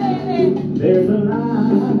 Sing it, baby. There's a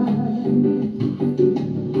lie,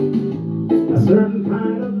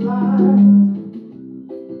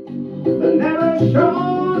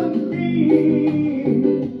 short and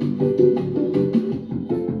green.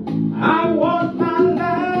 I want my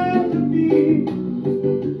life to be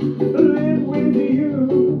live with you,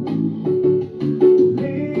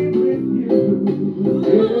 live with you.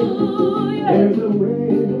 There's a way.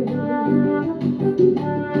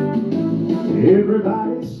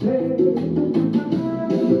 Everybody says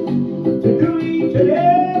to do each and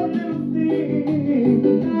every little thing,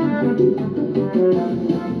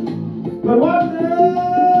 but what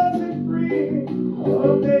does it bring?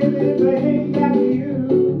 Oh, baby, if they ain't got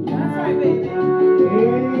you. That's right, baby.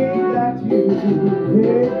 Ain't got you.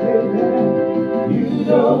 Hey, baby, you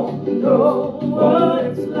don't know what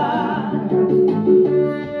it's like.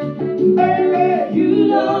 Baby, you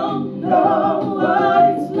don't know what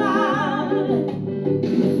it's like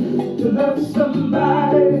to love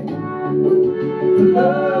somebody,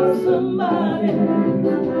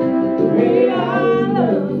 the way I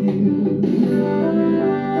love you.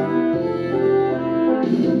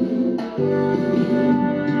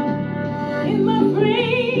 In my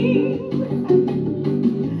dream,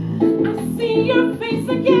 I see your face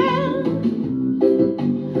again.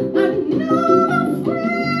 I know the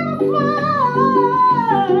frame of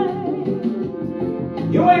mind.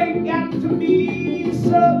 You ain't got to be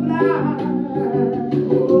so blind.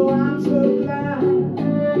 Oh, I'm so blind.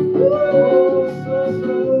 Oh,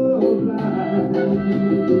 so blind.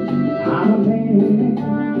 I'm a man.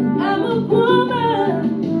 I'm a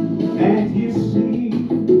woman. And you see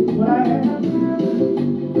what I am.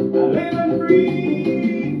 I live and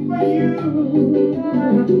breathe for you.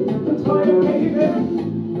 That's why you baby.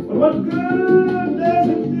 But what good does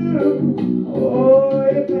it do? Oh,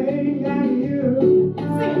 if they ain't got you.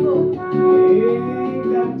 Single. Ain't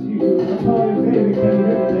got you. That's why you baby. Can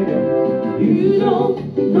you hear me? You don't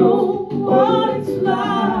know what it's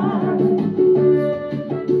like.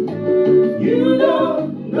 You don't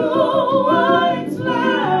know what it's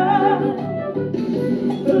like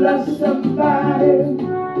to love somebody,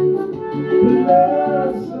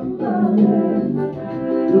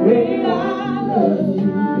 the way I love you.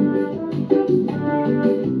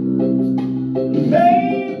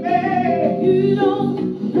 Baby, you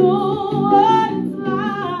don't know what it's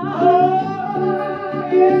like. Oh,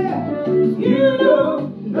 yeah. You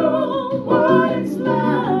don't know what it's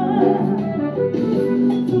like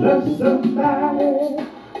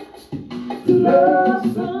to love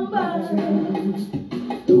somebody,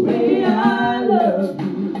 the way I love you.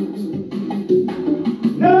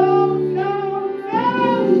 No, no, no,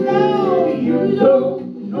 no, you don't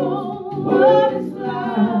know what it's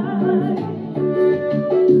like.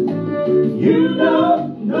 You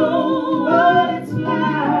don't know what it's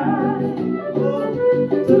like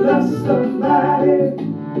to love somebody,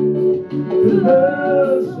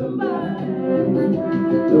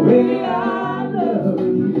 the way I love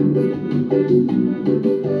you.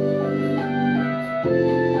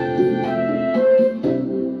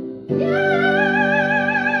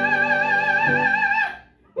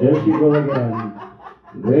 There she goes again.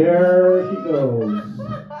 There she goes.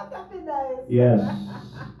 Yes.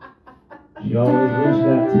 She always wished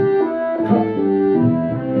that.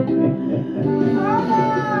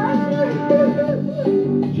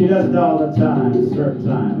 She does it all the time, a certain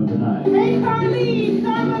time of the night. Hey, Carmelita!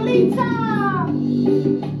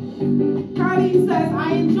 Carlene says,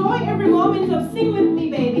 I enjoy every moment of Sing With Me,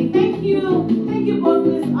 baby. Thank you both for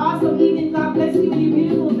this awesome evening. God bless you and your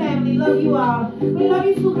beautiful family. Love you all. We love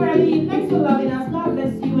you too, Carlene. Thanks for loving us. God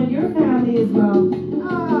bless you and your family as well.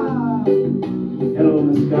 Hello,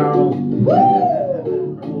 Miss Carol.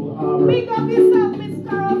 Woo! Pick up yourself, Miss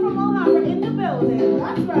Carol from Old Harbor in the building.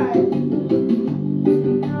 That's right.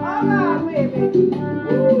 All right, baby.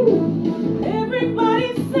 Woo! Everybody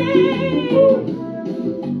sing.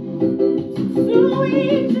 To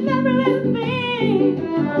each and every little thing.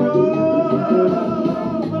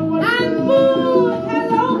 And move.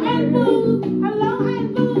 Hello and move. Hello and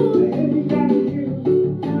move.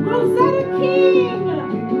 Rosetta King.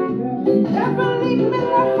 Beverly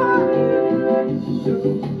Miller Hart.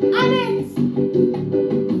 Annette.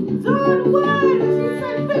 Dawn Wood. She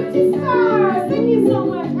said 50 stars. Thank you so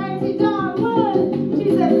much, Auntie Dawn Wood. She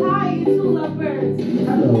said hi, you two lovebirds.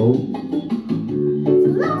 Hello. To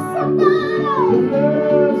love somebody.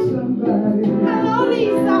 Hello,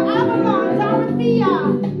 Lisa, Avalon, Dorothea.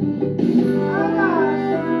 Oh gosh.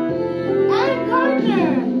 Ann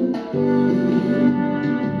Gardner.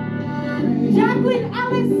 Jacqueline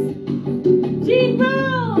Ellis. Jean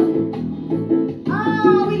Brown.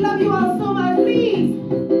 Oh, we love you all so much. Please,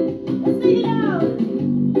 let's sing it out.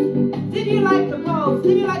 Did you like the post?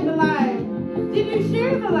 Did you like the live? Did you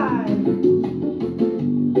share the live?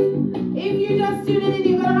 If you just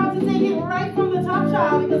about to take it right from the top,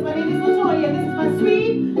 child, because my name is Latoya. This is my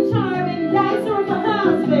sweet, charming, dancer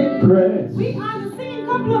husband. Chris. We are the singing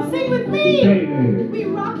couple of Sing With Me. Hey. We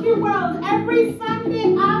rock your world every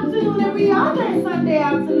Sunday afternoon, every other Sunday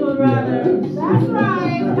afternoon, rather. Yes. That's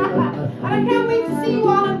right. And I can't wait to see you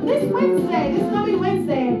all on this Wednesday, this coming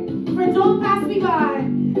Wednesday, for Don't Pass Me By.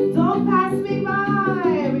 Don't Pass Me By.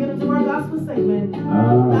 We're going to do our gospel segment. That's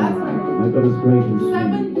right. My goodness gracious.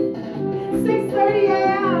 6:30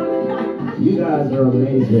 a.m. You guys are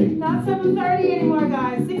amazing. Not 7:30 anymore,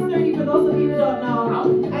 guys. 6:30 for those of you who don't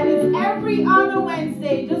know. And it's every other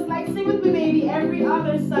Wednesday, just like Sing With Me Baby, every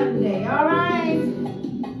other Sunday. All right?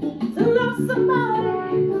 To love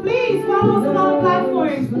somebody, please follow us on all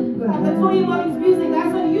platforms. Latoya Mullings Music.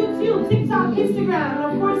 That's on YouTube, TikTok, Instagram, and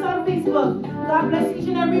of course on Facebook. God bless each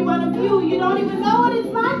and every one of you. You don't even know what it's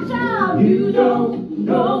like, child. You don't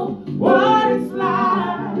know what it's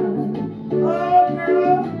like. Oh,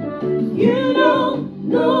 girl, you don't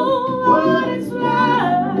know what it's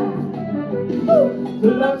like to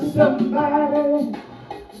love somebody.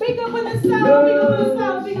 Pick up in the south, pick up in the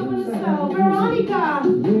south, pick up in the south. Veronica,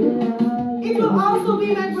 it will also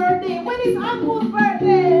be my birthday. When is Aunt Boo's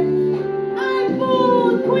birthday? Aunt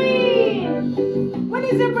Boo, Queen. When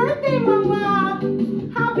is your birthday, Mama?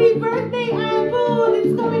 Happy birthday, Aunt Boo.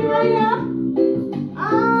 It's coming right up.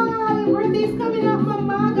 Your birthday's coming up,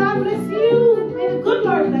 Mama. God bless you. May the good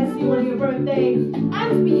Lord bless you on your birthday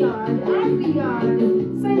and beyond, and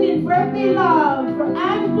beyond. Sending birthday love for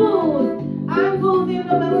Aunt Booth. Aunt Booth in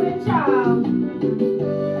the building, child.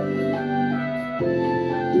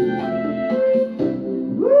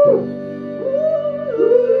 Woo!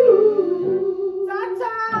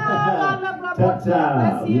 Ta-ta!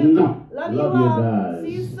 Ta-ta. Bless you. No. Love you Love all. you guys.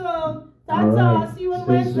 See you soon. Ta-ta. All right. See you on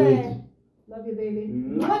Stay Wednesday. sweet. Love you, baby.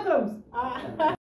 Welcome.